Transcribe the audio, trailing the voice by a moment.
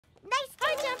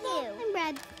you. I'm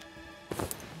Brad.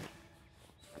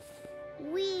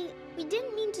 We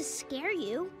didn't mean to scare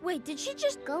you. Wait, did she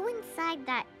just go inside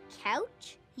that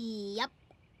couch? Yep.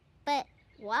 But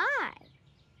why?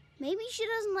 Maybe she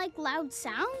doesn't like loud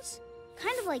sounds?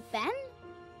 Kind of like Ben?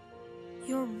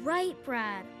 You're right,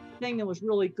 Brad. The thing that was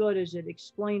really good is it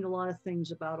explained a lot of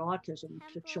things about autism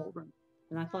to children.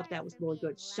 And I thought that was really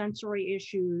good. Sensory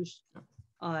issues,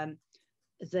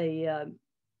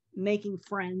 making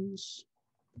friends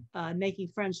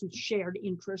with shared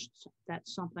interests.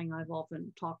 That's something I've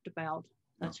often talked about.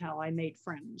 That's how I made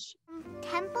friends.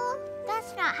 Temple,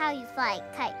 that's not how you fly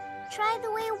a kite. Try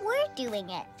the way we're doing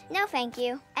it. No, thank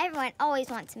you. Everyone always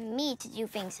wants me to do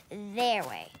things their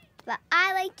way. But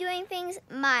I like doing things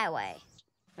my way.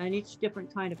 And each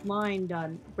different kind of mind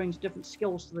brings different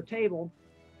skills to the table.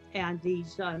 And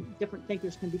these different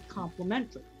thinkers can be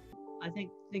complementary. I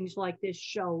think things like this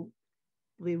show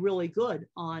will be really good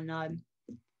on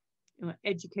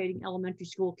educating elementary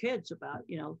school kids about,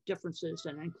 differences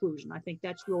and inclusion. I think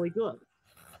that's really good.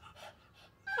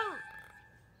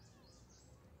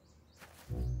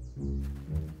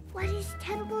 What is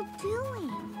Temple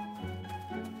doing?